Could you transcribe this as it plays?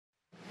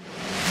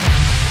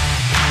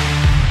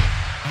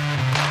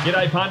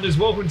G'day punters,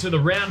 welcome to the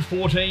round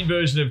 14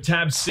 version of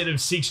Tab's set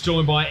of 6,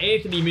 joined by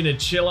Anthony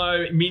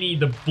Minicello. Mini,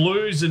 the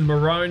Blues and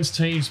Maroons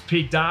teams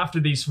picked after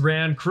this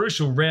round,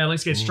 crucial round.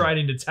 Let's get straight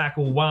into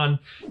tackle 1.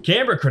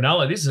 Canberra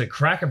Cronulla, this is a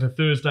cracker for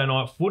Thursday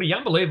night footy.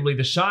 Unbelievably,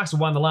 the Sharks have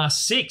won the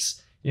last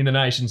 6 in the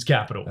nation's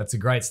capital. That's a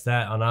great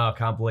stat. I know, I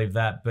can't believe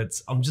that. But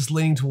I'm just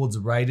leaning towards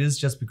the Raiders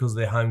just because of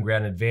their home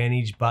ground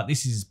advantage. But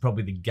this is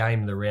probably the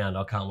game of the round.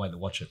 I can't wait to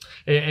watch it.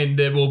 And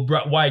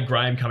Wade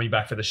Graham coming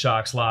back for the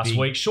Sharks last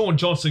week. Sean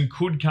Johnson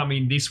could come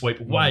in this week,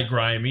 but Wade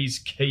Graham is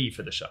key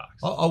for the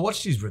Sharks. I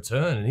watched his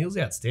return and he was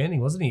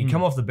outstanding, wasn't he? He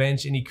come off the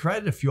bench and he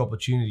created a few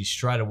opportunities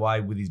straight away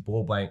with his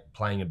ball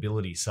playing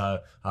ability. So,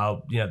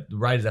 the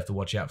Raiders have to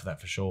watch out for that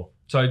for sure.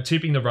 So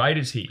tipping the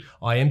Raiders here?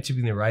 I am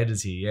tipping the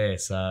Raiders here, yeah.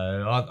 So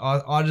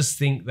I just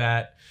think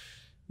that,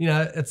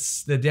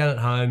 they're down at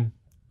home,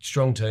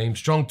 strong team,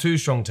 two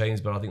strong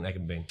teams, but I think they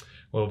can beat.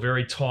 Well,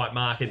 very tight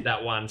market,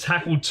 that one.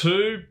 Tackle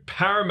 2,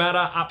 Parramatta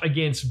up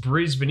against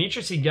Brisbane.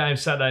 Interesting game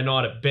Saturday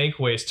night at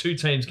Bankwest. Two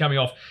teams coming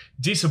off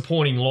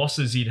disappointing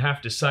losses, you'd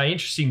have to say.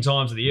 Interesting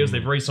times of the Eels.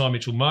 They've re-signed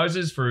Mitchell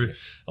Moses for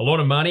a lot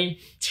of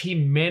money.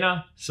 Tim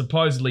Mena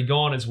supposedly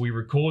gone as we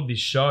record this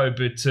show.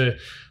 But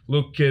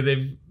look,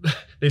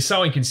 they're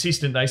so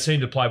inconsistent. They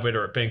seem to play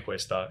better at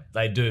Bankwest, though.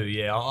 They do,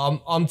 yeah.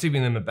 I'm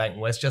tipping them at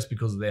Bankwest just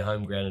because of their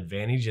home ground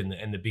advantage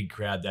and the big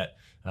crowd that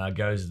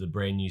goes to the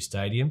brand new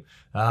stadium.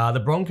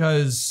 The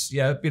Broncos,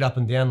 a bit up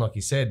and down, like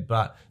you said,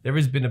 but there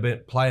has been a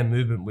bit player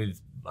movement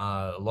with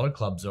a lot of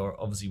clubs, or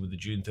obviously with the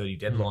June 30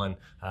 deadline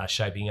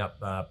shaping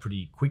up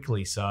pretty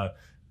quickly. So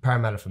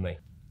Parramatta for me.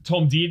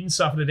 Tom Dearden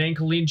suffered an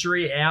ankle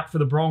injury, out for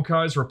the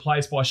Broncos,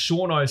 replaced by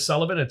Sean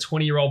O'Sullivan, a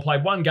 20-year-old,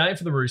 played one game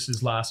for the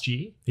Roosters last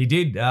year. He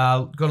did.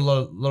 Got a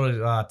lot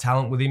of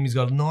talent with him. He's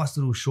got a nice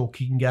little short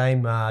kicking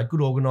game, good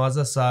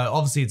organiser. So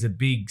obviously it's a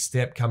big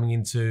step coming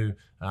into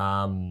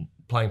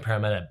playing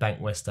Parramatta at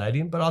Bankwest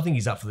Stadium, but I think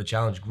he's up for the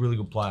challenge. Really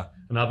good player.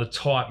 Another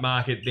tight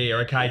market there.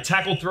 Okay,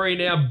 tackle 3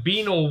 now,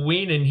 bin or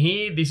win. And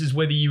here, this is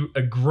whether you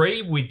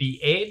agree with the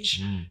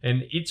Edge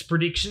and its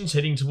predictions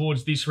heading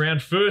towards this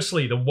round.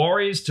 Firstly, the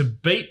Warriors to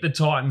beat the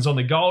Titans on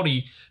the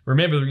Goldie.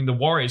 Remembering the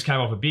Warriors came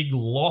off a big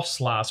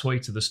loss last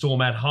week to the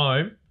Storm at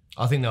home.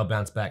 I think they'll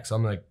bounce back, so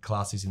I'm going to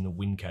class this in the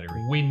win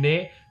category. Win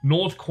there.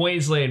 North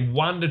Queensland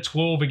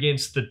 1-12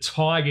 against the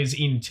Tigers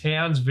in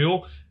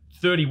Townsville.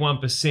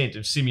 31%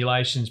 of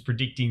simulations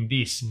predicting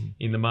this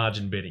in the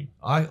margin betting.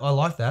 I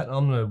like that.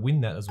 I'm going to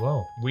win that as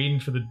well. Win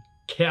for the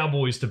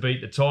Cowboys to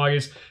beat the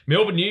Tigers.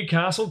 Melbourne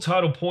Newcastle,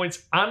 total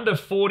points under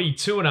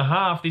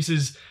 42.5. This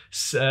is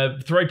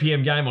a 3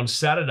 p.m. game on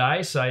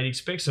Saturday, so you'd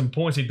expect some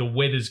points if the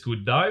weather's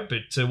good though.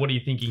 But what are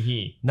you thinking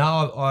here?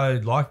 No, I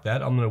like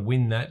that. I'm going to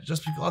win that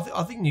just because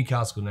I think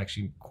Newcastle can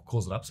actually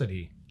cause an upset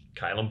here.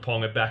 Kalen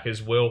Ponga back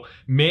as well.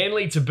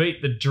 Manly to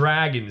beat the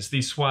Dragons.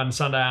 This one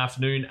Sunday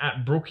afternoon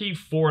at Brookie.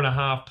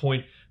 4.5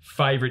 point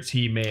favourites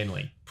here,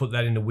 Manly. Put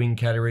that in the win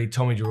category.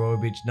 Tommy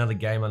Djorovic, another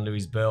game under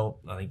his belt.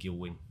 I think he'll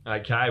win.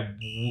 Okay,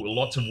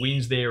 lots of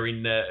wins there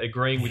in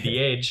agreeing with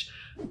the Edge.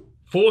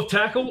 4th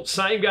tackle,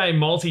 same game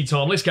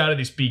multi-time. Let's go to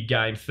this big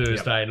game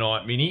Thursday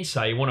night, Mini.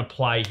 So you want to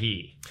play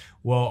here?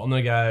 Well, I'm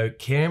going to go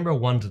Canberra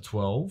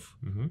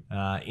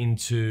 1-12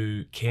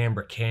 into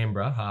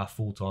Canberra half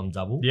full-time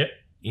double. Yep.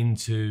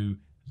 Into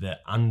the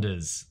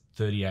unders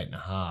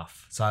 38.5.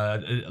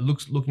 So it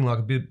looking like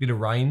a bit of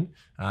rain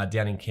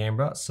down in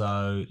Canberra.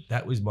 So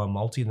that was my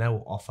multi, and they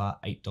will offer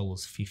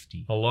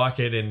 $8.50. I like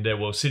it, and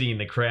we're sitting in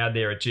the crowd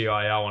there at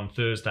GIO on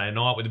Thursday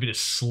night with a bit of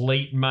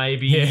sleet,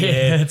 maybe.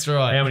 Yeah, that's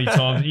right. How many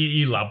times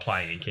you love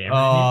playing in Canberra? Oh,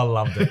 I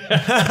loved it.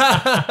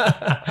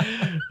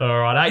 All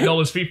right,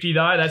 $8.50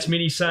 though. That's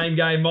Mini same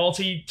game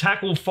multi.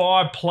 Tackle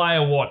 5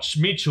 player watch.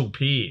 Mitchell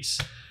Pearce.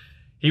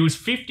 He was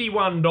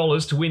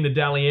 $51 to win the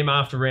Daley M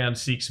after round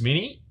 6,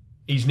 Mini.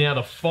 He's now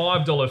the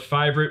 $5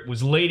 favourite,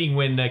 was leading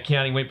when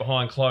counting went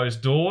behind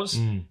closed doors.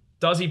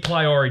 Does he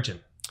play Origin?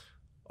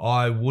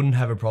 I wouldn't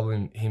have a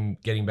problem him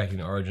getting back in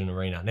the Origin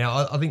arena.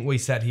 Now, I think we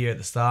sat here at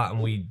the start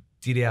and we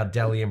did our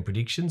Daley M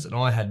predictions, and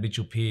I had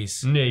Mitchell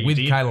Pearce with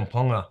Kalen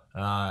Ponga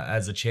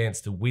as a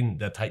chance to win,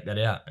 to take that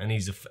out, and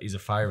he's a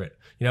favourite.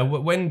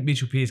 When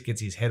Mitchell Pearce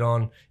gets his head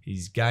on,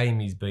 his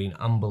game has been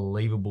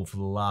unbelievable for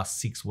the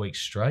last 6 weeks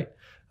straight.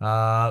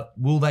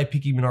 Will they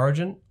pick him in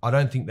Origin? I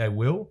don't think they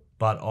will,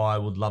 but I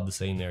would love to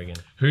see him there again.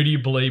 Who do you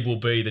believe will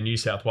be the New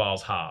South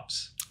Wales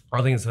halves?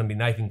 I think it's going to be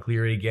Nathan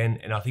Cleary again,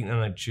 and I think they're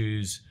going to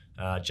choose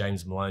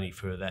James Maloney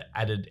for that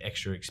added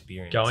extra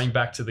experience. Going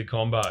back to the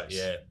combos.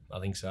 Yeah, I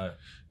think so.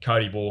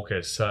 Cody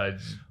Walker. So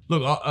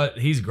look,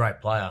 he's a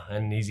great player,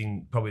 and he's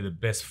in probably the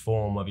best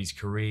form of his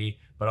career.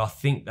 But I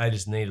think they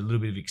just need a little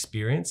bit of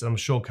experience, and I'm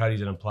sure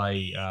Cody's going to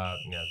play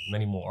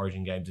many more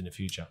Origin games in the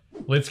future.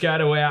 Let's go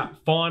to our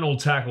final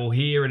tackle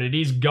here, and it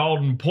is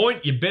Golden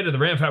Point. You're better the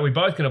round. In fact, we're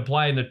both going to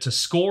play in the to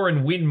score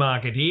and win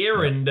market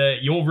here, and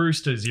your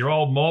Roosters, your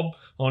old mob,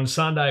 on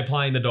Sunday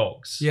playing the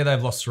Dogs. Yeah,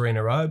 they've lost 3 in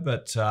a row,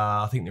 but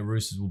I think the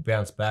Roosters will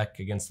bounce back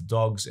against the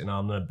Dogs, and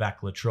I'm going to back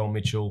Latrell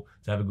Mitchell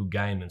to have a good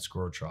game and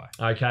score a try.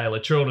 Okay,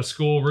 Latrell to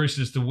score,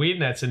 Roosters to win.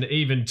 That's an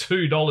even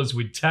 $2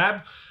 with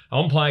Tab.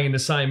 I'm playing in the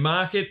same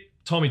market.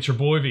 Tommy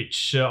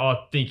Trbojevic,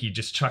 I think you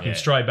just chuck him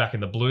straight back in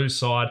the Blues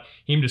side.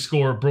 Him to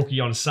score a brookie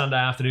on Sunday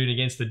afternoon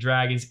against the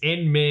Dragons,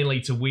 and Manly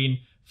to win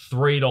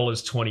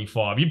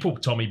 $3.25. You'd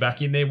put Tommy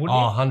back in there, wouldn't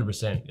you? Oh,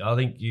 100%. I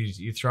think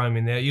you throw him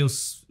in there.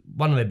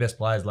 One of their best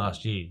players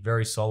last year.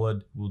 Very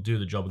solid. Will do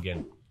the job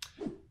again.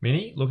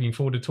 Minnie, looking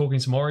forward to talking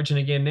some Origin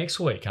again next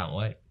week. Can't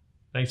wait.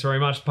 Thanks very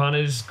much,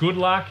 punters. Good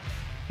luck.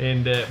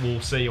 And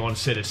we'll see you on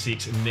Set of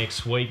 6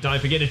 next week.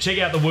 Don't forget to check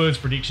out the words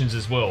predictions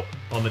as well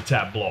on the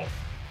Tab blog.